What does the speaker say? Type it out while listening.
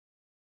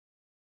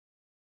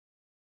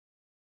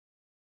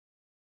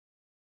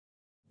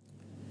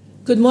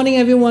Good morning,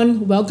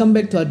 everyone. Welcome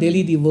back to our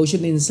daily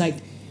devotion insight.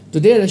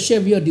 Today, I'll share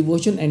with you a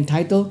devotion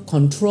entitled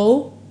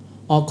Control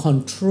or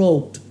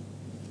Controlled.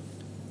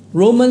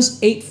 Romans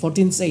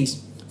 8:14 says,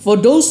 "For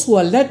those who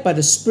are led by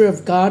the Spirit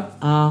of God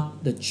are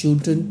the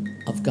children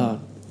of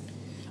God."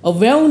 A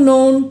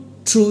well-known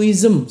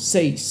truism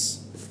says,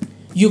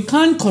 "You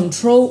can't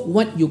control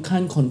what you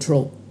can't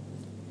control."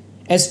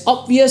 As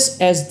obvious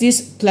as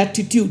this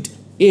platitude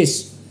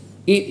is,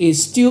 it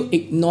is still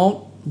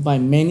ignored by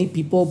many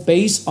people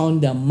based on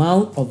the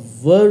amount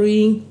of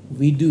worrying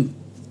we do.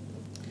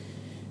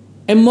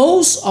 And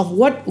most of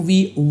what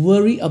we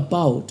worry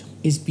about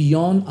is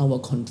beyond our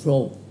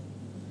control.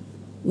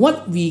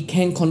 What we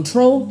can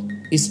control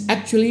is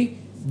actually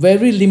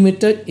very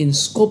limited in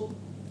scope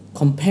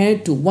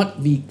compared to what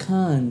we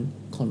can't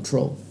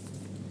control.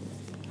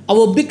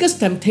 Our biggest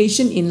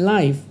temptation in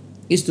life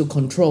is to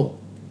control,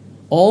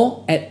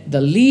 or at the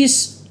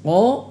least,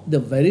 or the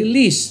very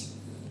least,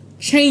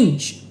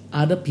 change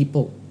other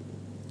people.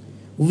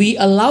 We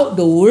allow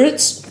the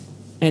words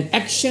and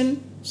actions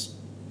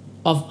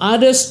of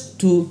others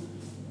to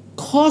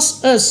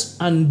cause us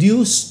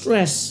undue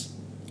stress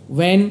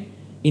when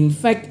in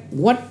fact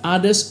what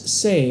others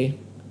say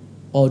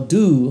or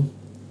do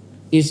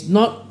is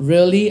not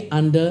really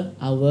under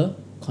our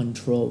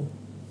control.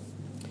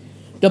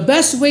 The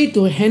best way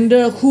to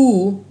handle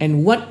who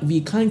and what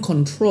we can't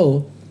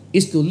control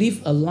is to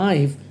live a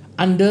life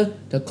under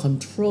the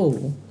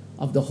control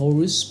of the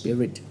Holy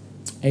Spirit.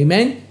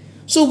 Amen.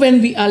 So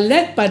when we are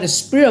led by the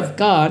Spirit of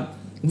God,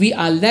 we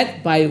are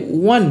led by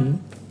one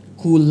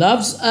who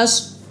loves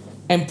us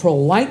and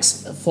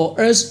provides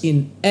for us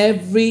in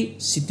every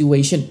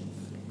situation,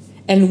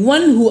 and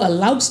one who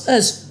allows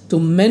us to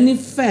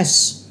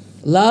manifest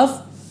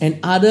love and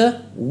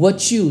other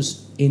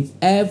virtues in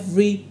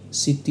every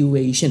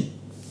situation.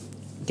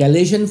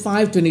 Galatians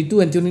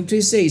 5:22 and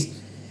 23 says,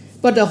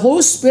 "But the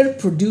Holy Spirit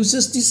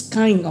produces this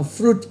kind of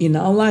fruit in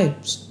our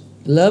lives: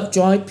 love,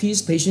 joy, peace,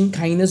 patience,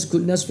 kindness,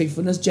 goodness,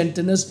 faithfulness,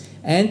 gentleness,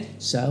 and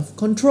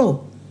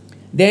self-control.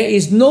 There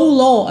is no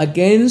law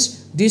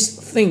against these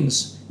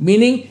things,"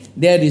 meaning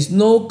there is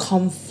no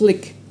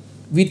conflict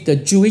with the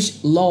Jewish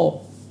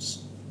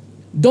laws.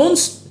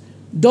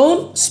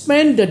 Don't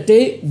spend the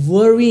day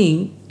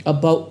worrying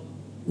about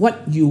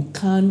what you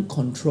can't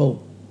control.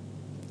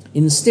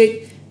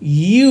 Instead,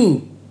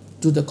 yield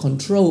to the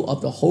control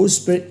of the Holy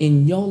Spirit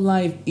in your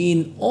life,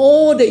 in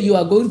all that you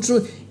are going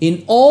through,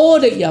 in all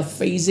that you are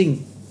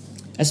facing.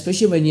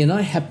 Especially when you're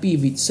not happy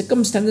with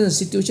circumstances and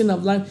situation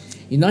of life,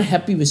 you're not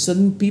happy with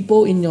certain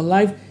people in your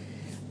life.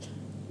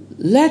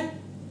 Let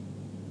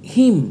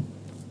Him,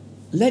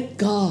 let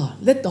God,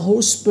 let the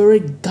Holy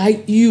Spirit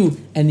guide you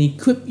and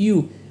equip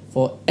you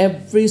for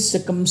every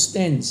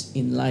circumstance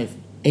in life.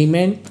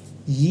 Amen.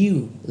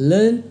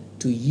 Learn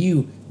to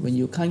yield when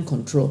you can't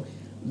control.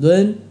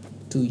 Learn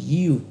to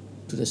yield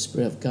to the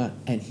Spirit of God,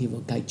 and He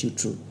will guide you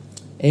through.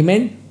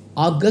 Amen.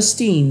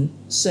 Augustine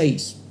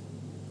says,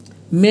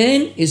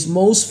 "Man is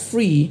most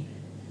free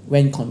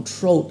when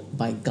controlled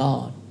by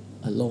God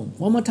alone."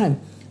 One more time.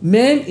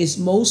 Man is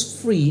most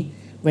free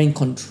when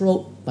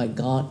controlled by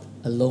God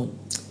alone.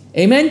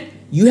 Amen.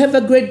 You have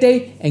a great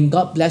day, and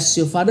God bless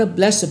you. Father,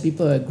 bless the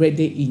people. Have a great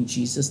day in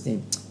Jesus'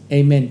 name.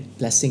 Amen.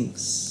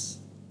 Blessings.